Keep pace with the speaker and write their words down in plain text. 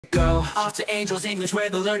Go off to Angels English where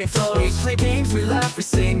the learning flows. We play games, we laugh, we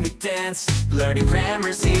sing, we dance. Learning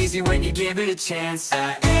grammar's easy when you give it a chance.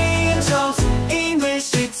 At Angels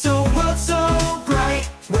English, it's a world so bright,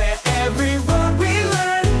 where every word we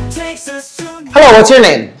learn takes us to... Hello, what's your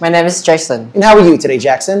name? My name is Jackson. And how are you today,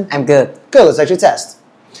 Jackson? I'm good. Good, let's actually test.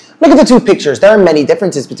 Look at the two pictures. There are many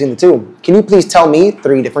differences between the two. Can you please tell me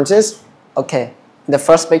 3 differences? Okay. In the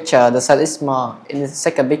first picture, the sun is small. In the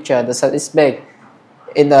second picture, the sun is big.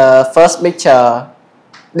 In the first picture,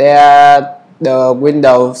 the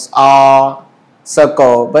windows are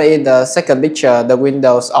circle, but in the second picture, the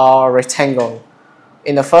windows are rectangle.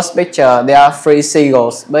 In the first picture, there are 3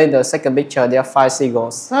 seagulls, but in the second picture, there are 5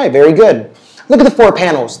 seagulls. All right, very good. Look at the 4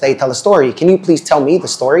 panels. They tell a story. Can you please tell me the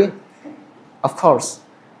story? Of course.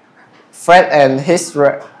 Fred and his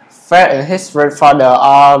grandfather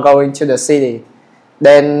are going to the city.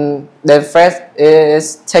 Then Fred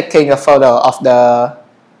is taking a photo of the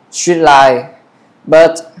street light,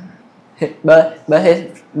 but his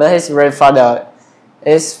grandfather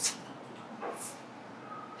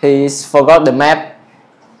he's forgot the map.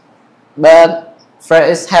 But Fred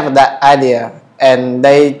is have that idea, and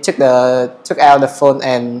they took out the phone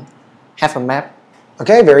and have a map.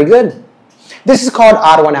 Okay, very good. This is called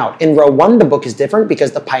odd one out. In row 1, the book is different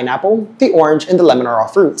because the pineapple, the orange, and the lemon are all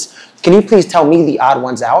fruits. Can you please tell me the odd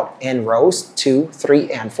ones out in rows 2,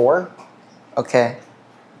 3, and 4? Okay.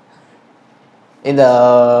 In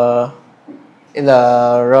the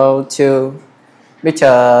row 2,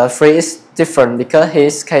 picture 3 is different because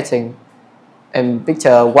he's skating. And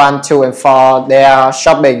picture 1, 2, and 4, they are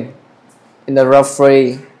shopping. In the row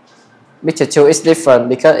 3, picture 2 is different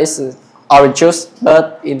because it's orange juice,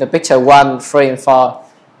 but in the picture 1, 3, and 4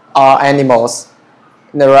 are animals.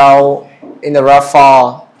 In the row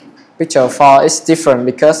 4, picture 4 is different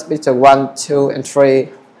because picture 1, 2, and 3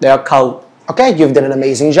 they are cold. Okay, you've done an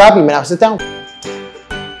amazing job. You may now sit down.